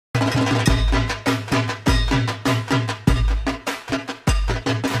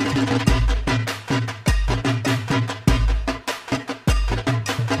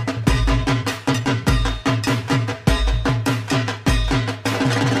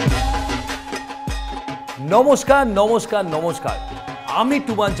নমস্কার নমস্কার নমস্কার, আমি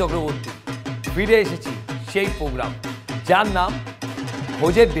টুবান চক্রবর্তী ফিরে এসেছি সেই প্রোগ্রাম যার নাম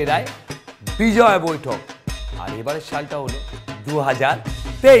খোঁজের ডেরায় বিজয় বৈঠক। আর এবারের সালটা হলো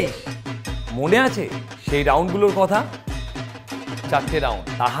 2023। মনে আছে সেই রাউন্ডগুলোর কথা? 4টে রাউন্ড,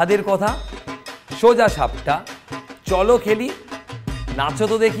 তাহাদের কথা, সোজা সাপটা, চলো খেলি, নাচো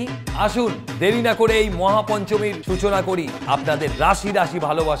তো দেখি। আসুন দেরি না করে এই মহাপঞ্চমীর সূচনা করি আপনাদের রাশি রাশি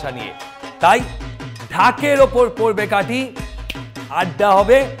ভালোবাসা নিয়ে। তাই ঢাকের ওপর পড়বে কাঠি, আড্ডা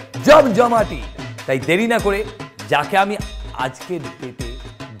হবে জমজমাটি। তাই দেরি না করে যাকে আমি আজকের ডেটে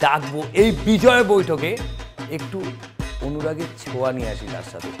ডাকবো এই বিজয় বৈঠকে, একটু অনুরাগের ছোঁয়া নিয়ে আসি, তার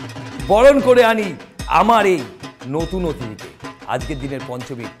সাথে বরণ করে আনি আমার এই নতুন অতিথিকে। আজকের দিনের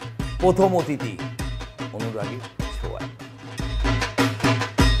পঞ্চমীর প্রথম অতিথি অনুরাগের ছোঁয়া।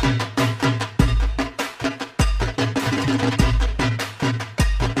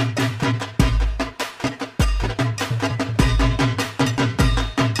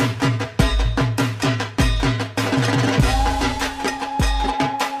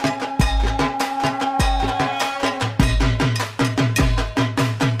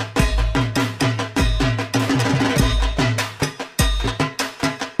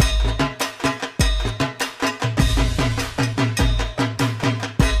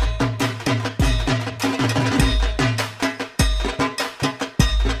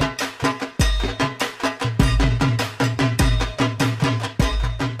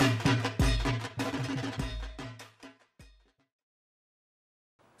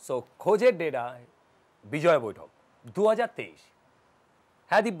 সো খোঁজের ডেরা বিজয় বৈঠক 2023।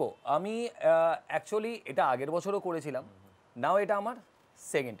 হ্যাঁ দিব্য, আমি অ্যাকচুয়ালি এটা আগের বছরও করেছিলাম, নাও এটা আমার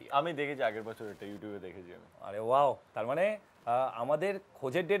সেকেন্ড ইয়ার। আমি দেখেছি আগের বছর, এটা ইউটিউবে দেখেছি আমি। আরে ওয়াও, তার মানে আমাদের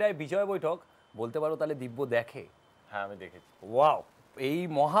খোঁজের ডেরায় বিজয় বৈঠক বলতে পারো তাহলে দিব্য দেখে। হ্যাঁ আমি দেখেছি। ওয়াও, এই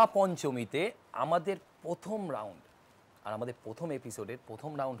মহাপঞ্চমীতে আমাদের প্রথম রাউন্ড, আর আমাদের প্রথম এপিসোডের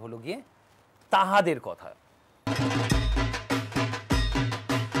প্রথম রাউন্ড হলো গিয়ে তাহাদের কথা।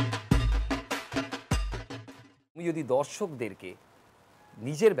 তুমি যদি দর্শকদেরকে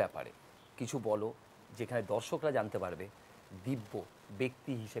নিজের ব্যাপারে কিছু বলো, যেখানে দর্শকরা জানতে পারবে দিব্য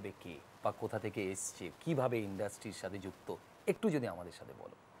ব্যক্তি হিসেবে কে, বা কোথা থেকে এসছে, কিভাবে ইন্ডাস্ট্রির সাথে যুক্ত, একটু যদি আমাদের সাথে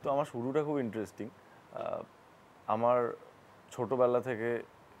বলো। তো আমার শুরুটা খুব ইন্টারেস্টিং। আমার ছোটবেলা থেকে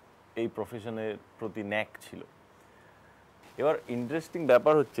এই প্রফেশনের প্রতি ন্যাক ছিল। এবার ইন্টারেস্টিং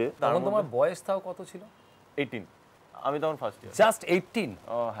ব্যাপার হচ্ছে, তখন তোমার বয়স তাও কত ছিল? 18। আমি তখন ফার্স্ট ইয়ার। জাস্ট 18?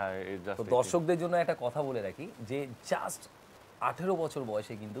 ও হ্যাঁ, তো দর্শকদের জন্য একটা কথা বলে রাখি যে জাস্ট 18 বছর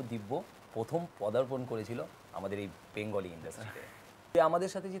বয়সে কিন্তু দিব্য প্রথম পদার্পণ করেছিল আমাদের এই বেঙ্গলি ইন্ডাস্ট্রিতে। আমাদের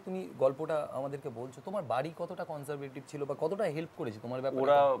সাথে যে তুমি গল্পটা আমাদেরকে বলছো, তোমার বাড়ি কতটা কনজারভেটিভ ছিল বা কতটা হেল্প করেছে তোমার ব্যাপারে?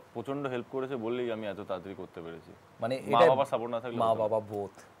 ওরা প্রচন্ড হেল্প করেছে বললেই আমি এত তাড়াতাড়ি করতে পেরেছি। মানে মা বাবা সাপোর্ট না থাকলে, মা বাবা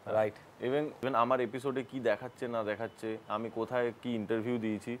বোথ, রাইট। ইভেন আমার এপিসোডে কি দেখাচ্ছে না দেখাচ্ছে, আমি কোথায় কি ইন্টারভিউ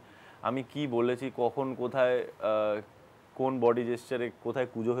দিয়েছি, আমি কি বলেছি, কখন কোথায় কোন বডি জেস্টারে কোথায়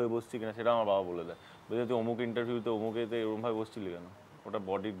কুজো হয়ে বসছি কিনা, সেটা আমার বাবা বলে দেয়। বলছে তুই অমুক ইন্টারভিউতে অমুকেতে এরকমভাবে বসছিলি কেন, ওটা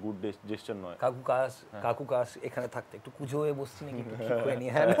বডির গুড জেস্টার নয়। কাকু কাশ এখানে থাকতে একটু কুজো হয়ে বসছি নাকি, একটু ঠিক করে নি।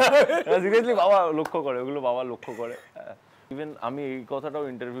 হ্যাঁ সিরিয়াসলি বাবা লক্ষ্য করে, ওগুলো বাবা লক্ষ্য করে। ইভেন আমি এই কথাটাও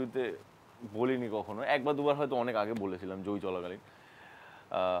ইন্টারভিউতে বলিনি কখনো, একবার দুবার হয়তো অনেক আগে বলেছিলাম জয়ী চলাকালীন।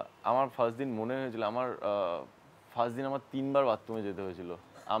 আমার ফার্স্ট দিন মনে হয়েছিল, আমার ফার্স্ট দিন আমার 3বার বাথরুমে যেতে হয়েছিল,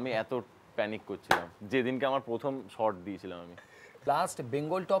 আমি এত প্যানিক করছিলাম যেদিনকে আমার প্রথম শট দিয়েছিলাম আমি। লাস্ট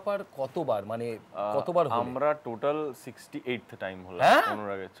বেঙ্গল টপার কতবার, মানে কতবার হলো? আমরা টোটাল 68th টাইম হলো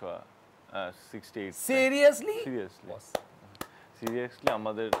অনুরাগের ছোঁয়া। 68। সিরিয়াসলি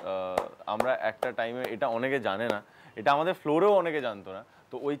আমাদের আমরা একটা টাইমে, এটা অনেকে জানে না, এটা আমাদের ফ্লোরেও অনেকে জানতো না,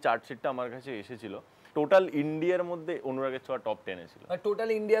 তো ওই চার্টশিটটা আমার কাছে এসেছিল। টোটাল ইন্ডিয়ার মধ্যে অনুরাগের ছোঁয়া টপ 10 ছিল। টোটাল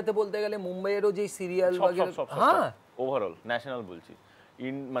ইন্ডিয়াতে বলতে গেলে মুম্বাইয়েরও যে সিরিয়াল, হ্যাঁ ওভারঅল ন্যাশনাল বলছি,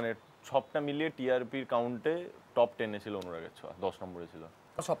 মানে সবটা মিলিয়ে টিআরপির কাউন্টে টপ 10 ছিল অনুরাগের ছোঁয়া, 10 নম্বরে ছিল।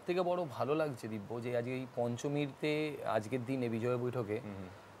 সব থেকে বড় ভালো লাগছে দিব্য যে আজকে এই পঞ্চমীতে, আজকের দিনে বিজয় বৈঠকে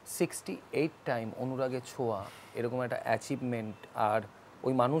 68 টাইম অনুরাগের ছোঁয়া, এরকম একটা অ্যাচিভমেন্ট। আর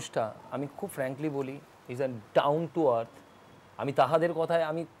ওই মানুষটা, আমি খুব ফ্র্যাঙ্কলি বলি, is an down to earth. আমি তাহাদের কথায়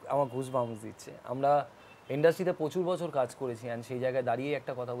আমার ঘুসবাউন্স দিচ্ছে। আমরা ইন্ডাস্ট্রিতে প্রচুর বছর কাজ করেছি, অ্যান্ড সেই জায়গায় দাঁড়িয়ে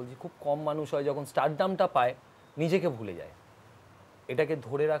একটা কথা বলছি, খুব কম মানুষ হয় যখন স্টারডামটা পায় নিজেকে ভুলে যায়। এটাকে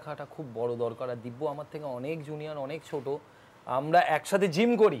ধরে রাখাটা খুব বড় দরকার। আর দিব্য আমার থেকে অনেক জুনিয়র, অনেক ছোট, আমরা একসাথে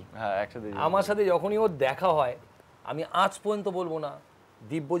জিম করি। হ্যাঁ একসাথে। আমার সাথে যখনই ওর দেখা হয়, আমি আজ পর্যন্ত বলবো না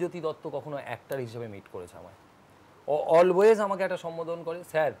দিব্যজ্যোতি দত্ত কখনো অ্যাক্টর হিসেবে মিট করেছে আমায়। ও অলওয়েজ আমাকে একটা সম্বোধন করে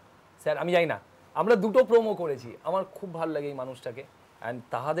স্যার। স্যার আমি জানি না, আমরা দুটো প্রোমো করেছি, আমার খুব ভালো লাগে এই মানুষটাকে। অ্যান্ড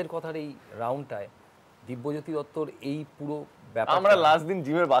তাহাদের কথার এই রাউন্ডটায় দিব্যজ্যোতি দত্তর এই পুরো আমরা লাস্ট দিন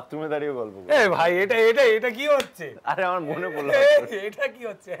জিমের বাথরুমে দাঁড়িয়ে গল্প করি। ভাই এটা এটা এটা কি হচ্ছে? আরে আমার মনে পড়লো এটা কি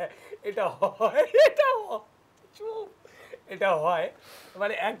হচ্ছে? এটা হয়, এটা হয়, চুপ, এটা হয়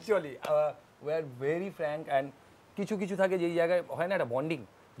মানে actually we are very Frank and কিছু কিছু থাকে যেই জায়গায় হয় না একটা বন্ডিং,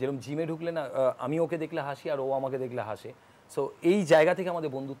 যেরকম জিমে ঢুকলে না আমি ওকে দেখলে হাসি আর ও আমাকে দেখলে হাসে, সো এই জায়গা থেকে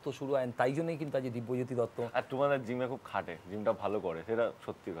আমাদের বন্ধুত্ব শুরু হয়, তাই জন্যই কিন্তু আজ দিব্যজ্যোতি দত্ত আর তোমাদের জিমে খুব খাটে, জিমটা ভালো করে, সেটা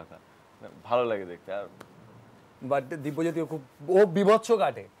সত্যি কথা, ভালো লাগে দেখতে। আর বাট দিব্যজ্যোতি খুব ও বিভৎস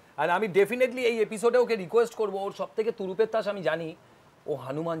কাটে, আর আমি ডেফিনেটলি এই এপিসোডে ওকে রিকোয়েস্ট করবো, ওর সব থেকে তুরুপের তাস আমি জানি, ও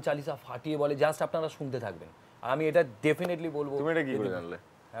হনুমান চালিসা ফাটিয়ে বলে, জাস্ট আপনারা শুনতে থাকবেন, আর আমি এটা ডেফিনেটলি বলবো। তুমি এটা কি করে জানলে?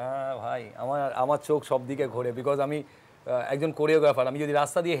 হ্যাঁ ভাই, আমার চোখ সব দিকে ঘোরে, বিকজ আমি একজন কোরিওগ্রাফার, আমি যদি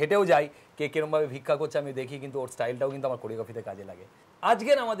রাস্তা দিয়ে হেঁটেও যাই কে কিরমভাবে ভিক্ষা করছে আমি দেখি, কিন্তু ওর স্টাইলটাও কিন্তু আমার কোরিওগ্রাফিতে কাজে লাগে।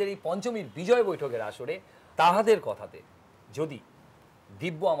 আজকের আমাদের এই পঞ্চমীর বিজয় বৈঠকের আসরে তাহাদের কথাতে যদি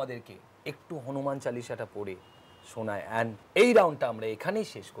দিব্য আমাদেরকে একটু হনুমান চালিসাটা পড়ে শোনায়, অ্যান্ড এই রাউন্ডটা আমরা এখানেই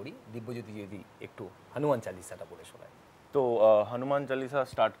শেষ করি, দিব্যজ্যোতি যদি একটু হনুমান চালিসাটা পড়ে শোনায়। তো হনুমান চালিসা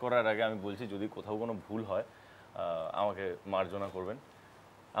স্টার্ট করার আগে আমি বলছি, যদি কোথাও কোনো ভুল হয় আমাকে মার্জনা করবেন।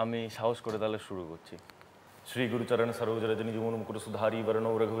 আমি সাহস করে তাহলে শুরু করছি। श्री गुरुचरण सरोज रजनी जुमन मुकुट सुधारी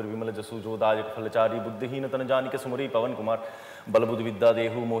वरणो रघुवीर विमल जसु जोदायक फलचारी बुद्धिहीन तन जानिक सुमरी पवन कुमार बल बुद्धि विद्या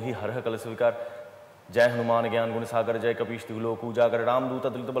देहु मोहि हरह कलश विकार। जय हनुमान ज्ञान गुण सागर जय कपीश तिहु लोक उजागर रामदूत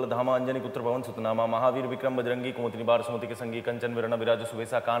अतुलित बल धामा अंजनी पुत्र पवन सुतनामा महावीर विक्रम बजरंगी कुमति निवार सुमति के संगी कंचन विरण विराज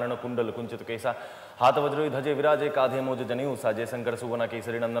सुवेसा कानन कुंडल कुंचित केसा हाथ वज्र ध्वजे विराजे काधे मोज जनेऊ साजे शंकर सुवन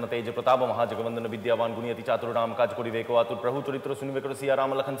केसरी नंदन तेज प्रताप महाजगवंदन विद्यावान गुणियति चातुर राम काज कोरि वेको आतुर प्रभु चरित्र सुनि वेकर सिया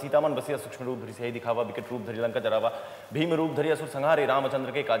राम लखन सीतामन बसिया सूक्ष्म रूप धरि सही दिखावा विकट रूप धरि लंका जरावा भीम रूप धरि असुर संहारे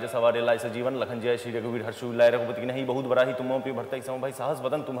रामचंद्र के काज सवारे लाय सजीवन लखन जय श्री रघुवीर हर्षु लाय रघुपति की नहीं बहुत बराही तुम प्रिय भरतई सम भाई साहस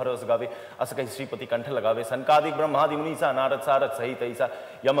बदन तुम्हार रस गावे अस कहि श्रीपति कंठ लगावे सनकादिक ब्रह्मादि मुनीसा नारद सारद सहित ऐसा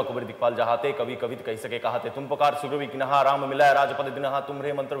यम कुबेर दिक्पाल जहाते कवि कवित कहि सके कहाते तुम पुकार सुरवि किनहा राम मिलाय राजपद दिनहा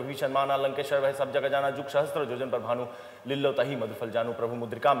तुम्हरे मंत्र विभीषण माना लंकेश्वर वह सब जग जाना जुग सहस्त्र जोजन पर भानु लिल्लो तहि मधुफल जानू प्रभु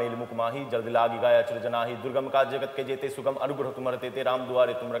मुद्रिका मेल मुख माही जल्द लागी गाय अचर जनाही दुर्गम का जगत के जेते सुगम अनुग्रह तुम्हारे तेते राम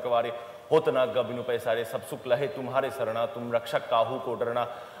दुआरे तुम रखवारे होत न बिनु पैसारे सब सुख लहे तुम्हारे शरणा तुम रक्षक काहू को डरना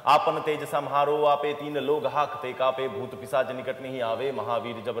आपन तेज सम्हारो आपे तीन लोग हाकते कापे भूत पिशाच निकट नहीं आवे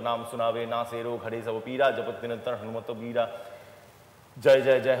महावीर जब नाम सुनावे ना सेरो घड़े सब पीरा जपत निरंतर हनुमत बीरा। जय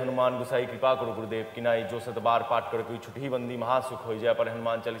जय जय हनुमान गुसाई कृपा करो गुरुदेव की नाई जो सत बार पाठ कर कोई छुट्टी बंदी महासुख हो जाय पर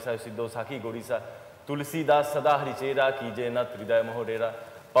हनुमान चालीसा सिद्धो साखी गोरीसा तुलसीदास सदा हरिचेरा कीजे नत हृदय मोहरेरा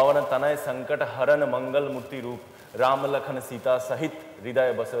पवन तनय संकट हरन मंगल मूर्ति रूप राम लखन सीता सहित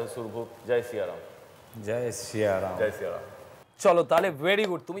हृदय बस सुरभूप। जय सिया राम। जय सिया राम। जय सिया राम। চলো তাহলে ভেরি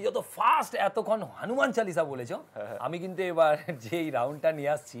গুড, তুমি যত ফাস্ট এতক্ষণ হনুমান চালিসা বলেছো, আমি কিন্তু এবার যে এই রাউন্ডটা নিয়ে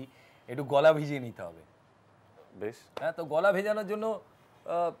আসছি একটু গলা ভিজিয়ে নিতে হবে। বেশ, হ্যাঁ, তো গলা ভেজানোর জন্য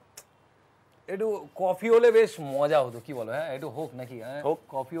একটু কফি হলে বেশ মজা হতো, কি বলো? হ্যাঁ, একটু হোক নাকি? হ্যাঁ হোক,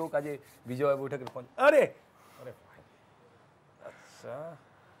 কফি হোক। আজ বিজয় বৈঠকের আরে আরে আচ্ছা,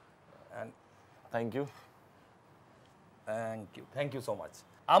 thank you thank you thank you so much.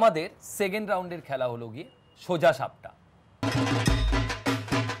 আমাদের সেকেন্ড রাউন্ডের খেলা হলো গিয়ে সোজা সাপটা।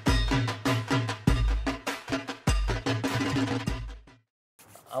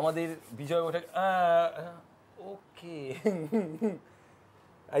 আমাদের বিজয় বৈঠক, ওকে,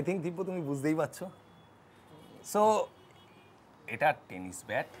 আই থিঙ্ক দিব্য তুমি বুঝতেই পারছো। সো এটা টেনিস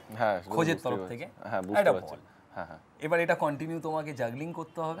ব্যাট, হ্যাঁ, খোঁজের তরফ থেকে, হ্যাঁ বুঝতে পারছি। হ্যাঁ হ্যাঁ, এবার এটা কন্টিনিউ তোমাকে জাগলিং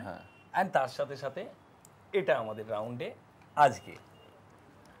করতে হবে, হ্যাঁ, অ্যান্ড তার সাথে সাথে এটা আমাদের রাউন্ডে আজকে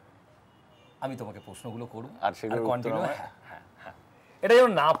আমি তোমাকে প্রশ্নগুলো করব আর সেগুলো কন্টিনিউ। হ্যাঁ হ্যাঁ, এটা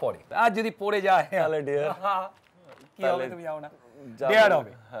যেন না পড়ে, আর যদি পড়ে যায় তাহলে ডিয়ার কি হবে? তুমি যাও না, ডিয়ার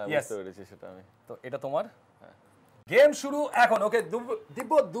হবে। হ্যাঁ, বুঝতে পেরেছি সেটা আমি। তো এটা তোমার গেম শুরু এখন। ওকে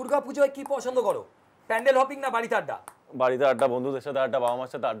দিব্য, দুর্গা পূজায় কি পছন্দ করো? প্যান্ডেল হপিং না বাড়িতে আড্ডা? বাড়িতে আড্ডা, বন্ধুদের সাথে আড্ডা, বাবা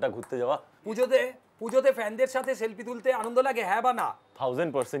মার সাথে আড্ডা, ঘুরতে যাওয়া। পুজোতে ফ্যানদের সাথে সেলফি তুলতে আনন্দ লাগে, হ্যাঁ বা না?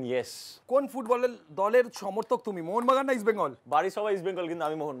 1000% ইয়েস। কোন ফুটবলের দলের সমর্থক তুমি, মোহনবাগান না ইস্ট বেঙ্গল? বাড়ির সবাই ইস্ট বেঙ্গল, কিন্তু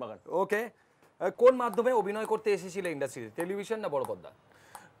আমি মোহনবাগান। ওকে, কোন মাধ্যমে অভিনয় করতে এসেছিলে ইন্ডাস্ট্রিতে, টেলিভিশন না বড় পর্দা?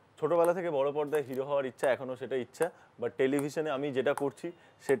 ছোটবেলা থেকে বড় পর্দায় হিরো হওয়ার ইচ্ছা, এখনো সেটা ইচ্ছা, বাট টেলিভিশনে আমি যেটা করছি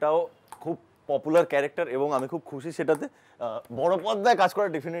সেটাও খুব পপুলার ক্যারেক্টার এবং আমি খুব খুশি সেটাতে। বড় পর্দায় কাজ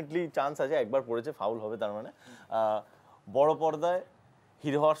করার ডেফিনেটলি চান্স আছে, একবার পড়েছে ফাউল হবে, তার মানে বড় পর্দায়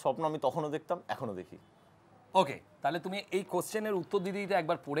হিরো হওয়ার স্বপ্ন আমি তখনও দেখতাম, এখনো দেখি। ওকে, তাহলে তুমি এই কোশ্চেনের উত্তর দিতে দিতে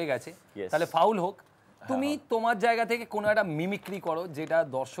একবার পড়ে গেছে, তাহলে ফাউল হোক। তুমি তোমার জায়গা থেকে কোনো একটা মিমিক্রি করো যেটা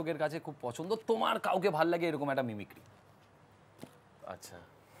দর্শকের কাছে খুব পছন্দ, তোমার কাউকে ভাল লাগে এরকম একটা মিমিক্রি। আচ্ছা,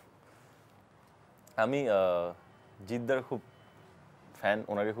 আমি জিদ্দার খুব ফ্যান,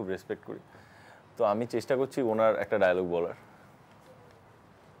 ওনাকে খুব রেসপেক্ট করি, তো আমি চেষ্টা করছি ওনার একটা ডায়লগ বলার।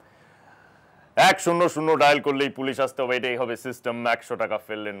 100 ডায়াল করলেই পুলিশ আসতে হবে, এটাই হবে সিস্টেম, 100 টাকা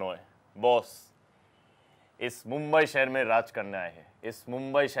ফেললে নয়। বস, इस मुंबई शहर में राज करने आए हैं, इस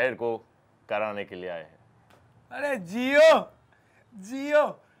मुंबई शहर को कराने के लिए आए हैं। আরে জিও জিও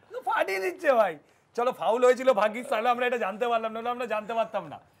তো ফাটিয়ে দিচ্ছে ভাই। চলো, ফাউল হয়েছিল ভাগ্যিস, তাহলে আমরা এটা জানতে পারলাম না, আমরা জানতে পারতাম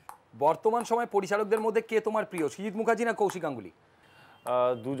না। বর্তমান সময় পরিচালকদের মধ্যে কে তোমার প্রিয়, সৃজিত মুখার্জি না কৌশিক গাঙ্গুলি?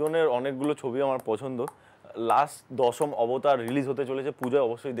 দুজনের অনেকগুলো ছবি আমার পছন্দ। লাস্ট 10ম অবতার রিলিজ হতে চলেছে, পূজায়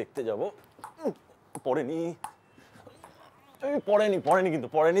অবশ্যই দেখতে যাব। পড়েনি কিন্তু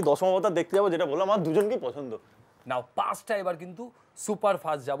পড়েনি 10ম অবতার দেখতে যাবো, যেটা বললাম আমার দুজনকেই পছন্দ। নাও পাঁচটা এবার কিন্তু সুপার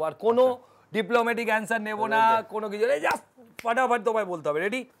ফাস্ট যাবো, আর কোনো ডিপ্লোম্যাটিক অ্যান্সার নেবো না, কোনো কিছু জাস্ট ফাটাফাট তোমায় বলতে হবে।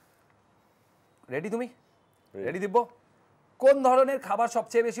 রেডি? রেডি তুমি? রেডি দিব্য? কোন ধরনের খাবার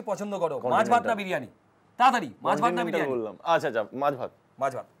সবচেয়ে বেশি পছন্দ করো, মাছ ভাত না বিরিয়ানি? তাড়াতাড়ি, মাছ ভাত না বিরিয়ানি? বললাম আচ্ছা আচ্ছা, মাছ ভাত।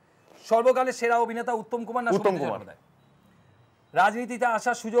 মাছ ভাত। সর্বকালের সেরা অভিনেতা উত্তম কুমার না উত্তম কুমার? রাজনীতিতে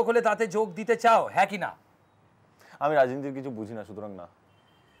আসার সুযোগ হলে তাতে যোগ দিতে চাও, হ্যাঁ কি না? আমি রাজনীতির কিছু বুঝি না, সুতরাং না।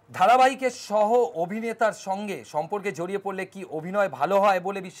 ধারাবাহিকের সহ অভিনেতার সঙ্গে সম্পর্কে জড়িয়ে পড়লে কি অভিনয় ভালো হয়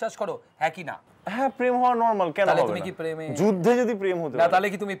বলে বিশ্বাস করো, হ্যাঁ কি না? হ্যাঁ, প্রেম হওয়া নরমাল, কেন হবে না? তুমি কি প্রেমে, যুদ্ধে যদি প্রেম হতো না তাহলে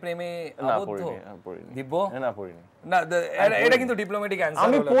কি তুমি প্রেমে আবদ্ধ? দিব্য না, পড়িনি না, এটা কিন্তু ডিপ্লোম্যাটিক অ্যানসার।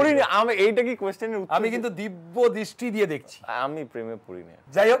 আমি পড়িনি, আমি এইটা কি কোশ্চেনের উত্তর? আমি কিন্তু দিব্য দৃষ্টি দিয়ে দেখছি। আমি প্রেমে পড়িনি।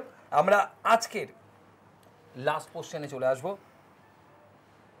 যাই হোক, আমরা আজকের লাস্ট কোশ্চেনে চলে আসব।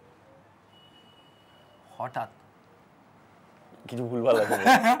 হঠাৎ কিছু ভুলভাল আছে?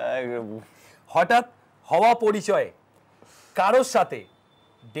 হঠাৎ হওয়া পরিচয়ে কারোর সাথে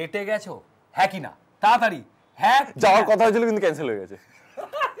ডেটে গেছো, হ্যাঁ কি না? তাড়াতাড়ি হ্যাঁ। যাওয়ার কথা হয়েছিল কিন্তু ক্যান্সেল হয়ে গেছে।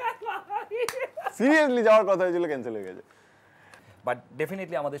 সিরিয়াসলি যাওয়ার কথা হয়েছিল, ক্যান্সেল হয়ে গেছে। বাট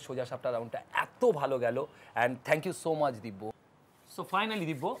ডেফিনেটলি আমাদের সোজা সাপটা রাউন্ডটা এত ভালো গেল, and thank you so much Divya. So finally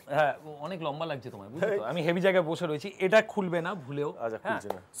দিব্য, হ্যাঁ অনেক লম্বা লাগছে তোমায়, বুঝছো তো? আমি হেভি জায়গায় বসে রয়েছি, এটা খুলবে না ভুলেও। আচ্ছা, খুলছে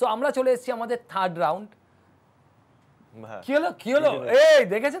না। সো আমরা চলে এসেছি আমাদের থার্ড রাউন্ড। কি হলো কি হলো? এই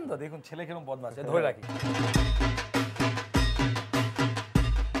দেখেছেন তো, দেখুন ছেলে কিরকম বদমাশ, ধরে রাখি।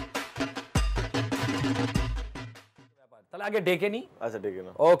 তাহলে আগে ডেকে নি। আচ্ছা, ডেকে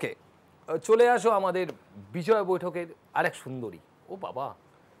নাও। ওকে, চলে আসো আমাদের বিজয় বৈঠকের আরেক সুন্দরী। ও বাবা,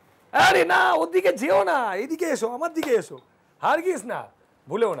 আরে না ওদিকে যেও না, এদিকে এসো, আমার দিকে এসো, হারগিস না,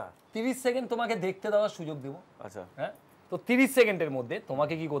 ভুলেও না। 30 সেকেন্ড তোমাকে দেখতে দেওয়ার সুযোগ দেবো। আচ্ছা, হ্যাঁ, তো 30 সেকেন্ডের মধ্যে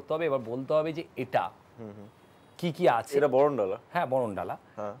তোমাকে কি করতে হবে, এবার বলতে হবে যে এটা কি কি আছে। এটা বরণ ডালা? হ্যাঁ, বরণ ডালা।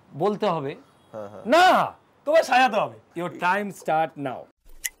 হ্যাঁ, বলতে হবে হ্যাঁ। না, তোমায় সাজাতে হবে। Your time start now.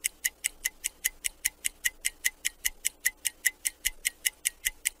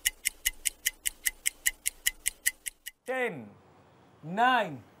 Ten,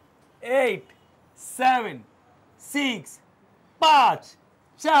 9, 8, 7, 6, 5,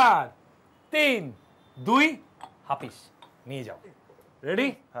 4, 3, 2, হাফিস নিয়ে যাও। রেডি?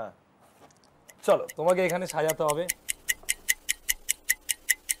 হ্যাঁ, চলো, তোমাকে এখানে সাজাতে হবে।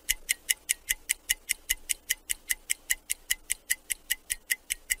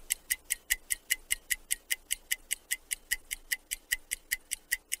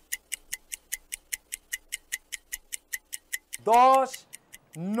 দশ,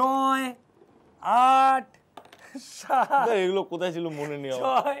 9, 8, 7, এগুলো কোথায় ছিল মনে নেই আমার।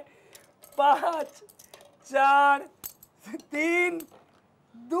 6, 5, 4, 3,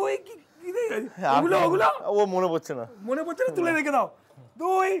 2, ওগুলো ও মনে পড়ছে না, মনে পড়ছে না, তুলে রেখে দাও।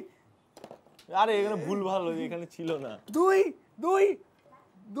 2, আরে এখানে ভুল ভালো, এখানে ছিল না। 2, 2,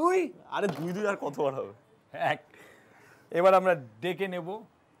 2, আরে 2 আর কতবার হবে? 1। এবার আমরা ডেকে নেব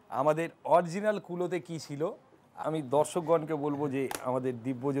আমাদের অরিজিনাল কুলোতে কি ছিল। আমি দর্শকগণকে বলবো যে আমাদের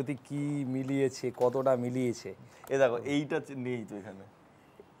দিব্যজ্যোতি কি মিলিয়েছে, কতটা মিলিয়েছে। এ দেখো, এইটা নেই তো এখানে।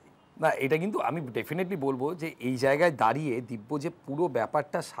 না, এটা কিন্তু আমি ডেফিনেটলি বলবো যে এই জায়গায় দাঁড়িয়ে দিব্য যে পুরো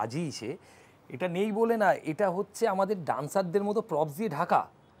ব্যাপারটা সাজিয়েছে, এটা নেই বলে না, এটা হচ্ছে আমাদের ডান্সারদের মতো প্রপস দিয়ে ঢাকা।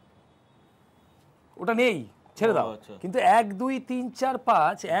 ওটা নেই, ছেড়ে দাও। কিন্তু 1, 2, 3, 4,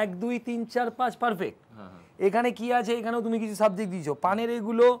 5, 1, 2, 3, 4, 5 পারফেক্ট। এখানে কি আছে, এখানেও তুমি কিছু সাবজেক্ট দিয়েছো, পানের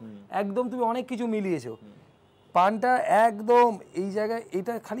এগুলো একদম তুমি অনেক কিছু মিলিয়েছো। পানটা একদম এই জায়গায়,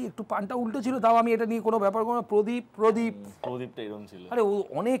 এটা খালি একটু পানটা উল্টো ছিল, তাও আমি এটা নিয়ে কোনো ব্যাপার কোনো। প্রদীপটা এরকম ছিল। আরে ও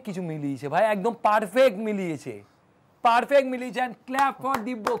অনেক কিছু মিলিয়েছে ভাই, একদম perfect মিলিয়েছে, perfect মিলিয়েছে। And clap for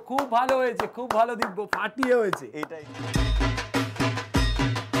দিব্য, খুব ভালো হয়েছে, খুব ভালো দিব্য, ফাটিয়ে হয়েছে। এইটাই।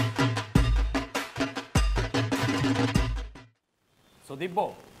 সো দিব্য,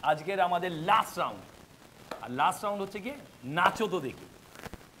 আজকের আমাদের লাস্ট রাউন্ড, আর লাস্ট রাউন্ড হচ্ছে কি নাচো তো দেখি।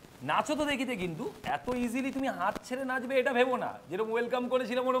 নাচো তো দেখিতে কিন্তু এত ইজিলি তুমি হাত ছেড়ে নাচবে এটা ভেবো না, যেরকম ওয়েলকাম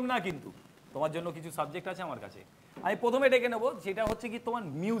করেছিলাম ওরকম না। কিন্তু তোমার জন্য কিছু সাবজেক্ট আছে আমার কাছে। আমি প্রথমে ডেকে নেবো, সেটা হচ্ছে কি তোমার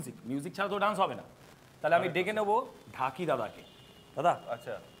মিউজিক। মিউজিক ছাড়া তো ডান্স হবে না। তাহলে আমি ডেকে নেবো ঢাকি দাদাকে। দাদা,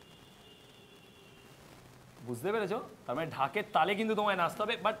 আচ্ছা, বুঝতে পেরেছো? তার মানে ঢাকের তালে কিন্তু তোমায় নাচতে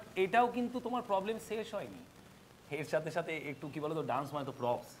হবে, বাট এটাও কিন্তু তোমার প্রবলেম শেষ হয়নি। এর সাথে সাথে একটু কি বলো তো, ডান্স মানে তো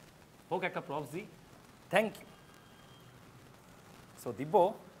প্রপস, হোক একটা প্রপস দিই। Thank you. সো দিব্য,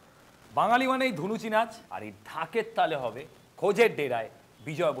 বাঙালি মানে এই ধুনুচি নাচ, আর এই ঢাকের তালে হবে খোঁজের ডেরায়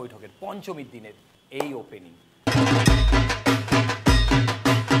বিজয় বৈঠকের পঞ্চমীর দিনের এই ওপেনিং।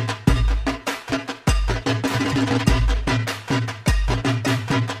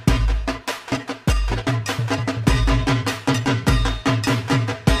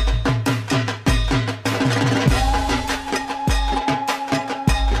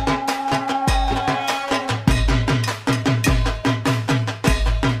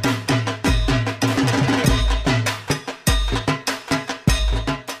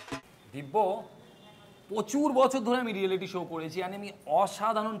 প্রচুর বছর ধরে আমি রিয়েলিটি শো করেছি, আর আমি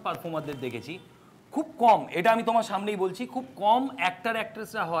অসাধারণ পারফর্মারদের দেখেছি। খুব কম, এটা আমি তোমার সামনেই বলছি, খুব কম অ্যাক্টর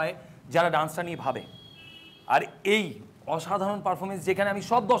অ্যাক্ট্রেসরা হয় যারা ডান্সটা নিয়ে ভাবে। আর এই অসাধারণ পারফরমেন্স, যেখানে আমি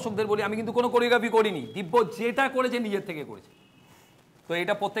সব দর্শকদের বলি আমি কিন্তু কোনো কোরিওগ্রাফি করিনি, দিব্য যেটা করেছে নিজের থেকে করেছে। তো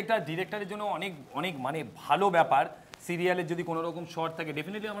এটা প্রত্যেকটা ডিরেক্টরের জন্য অনেক অনেক মানে ভালো ব্যাপার। সিরিয়ালের যদি কোনো রকম শর্ট থাকে,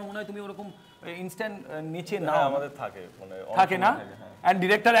 ডেফিনেটলি আমার মনে হয় তুমি ওরকম ইনস্ট্যান্ট নিচে না, আমাদের থাকে মানে থাকে না, অ্যান্ড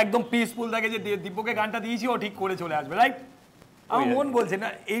ডিরেক্টর একদম পিসফুল থাকে যে দিব্যকে গানটা দিয়েছি ও ঠিক করে চলে আসবে, রাইট? আমার মন বলছে না,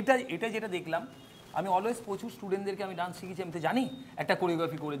 এটা যেটা দেখলাম, আমি অলওয়েজ প্রচুর স্টুডেন্টদেরকে আমি ডান্স শিখেছি, আমি তো জানি একটা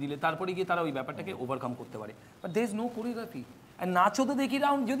কোরিওগ্রাফি করে দিলে তারপরে গিয়ে তারা ওই ব্যাপারটাকে ওভারকাম করতে পারে, but there is no choreography. And নাচও তো দেখি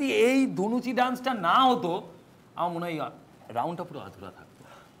রাউন্ড, যদি এই ধনুচি ডান্সটা না হতো আমার মনে হয় রাউন্ডটা পুরো আধুরা থাকতো।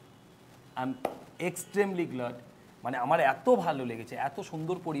 আই এম এক্সট্রিমলি গ্ল্যাড, মানে আমার এত ভালো লেগেছে, এত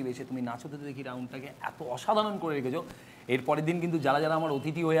সুন্দর পরিবেশে তুমি নাচতে দেখি রাউন্ডটাকে এত অসাধারণ করে রেখেছো। এর পরের দিন কিন্তু যারা যারা আমার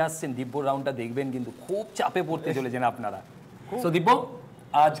অতিথি হয়ে আসছেন দিব্যর রাউন্ডটা দেখবেন, কিন্তু খুব চাপে পড়তে চলেছেন আপনারা। সো দিব্য,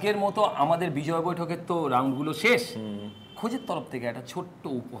 আজকের মতো আমাদের বিজয় বৈঠকের তো রাউন্ডগুলো শেষ। খোঁজের তরফ থেকে একটা ছোট্ট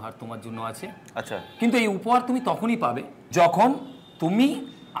উপহার তোমার জন্য আছে। আচ্ছা, কিন্তু এই উপহার তুমি তখনই পাবে যখন তুমি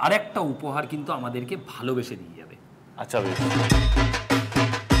আরেকটা উপহার কিন্তু আমাদেরকে ভালোবেসে দিয়ে যাবে। আচ্ছা বেশ।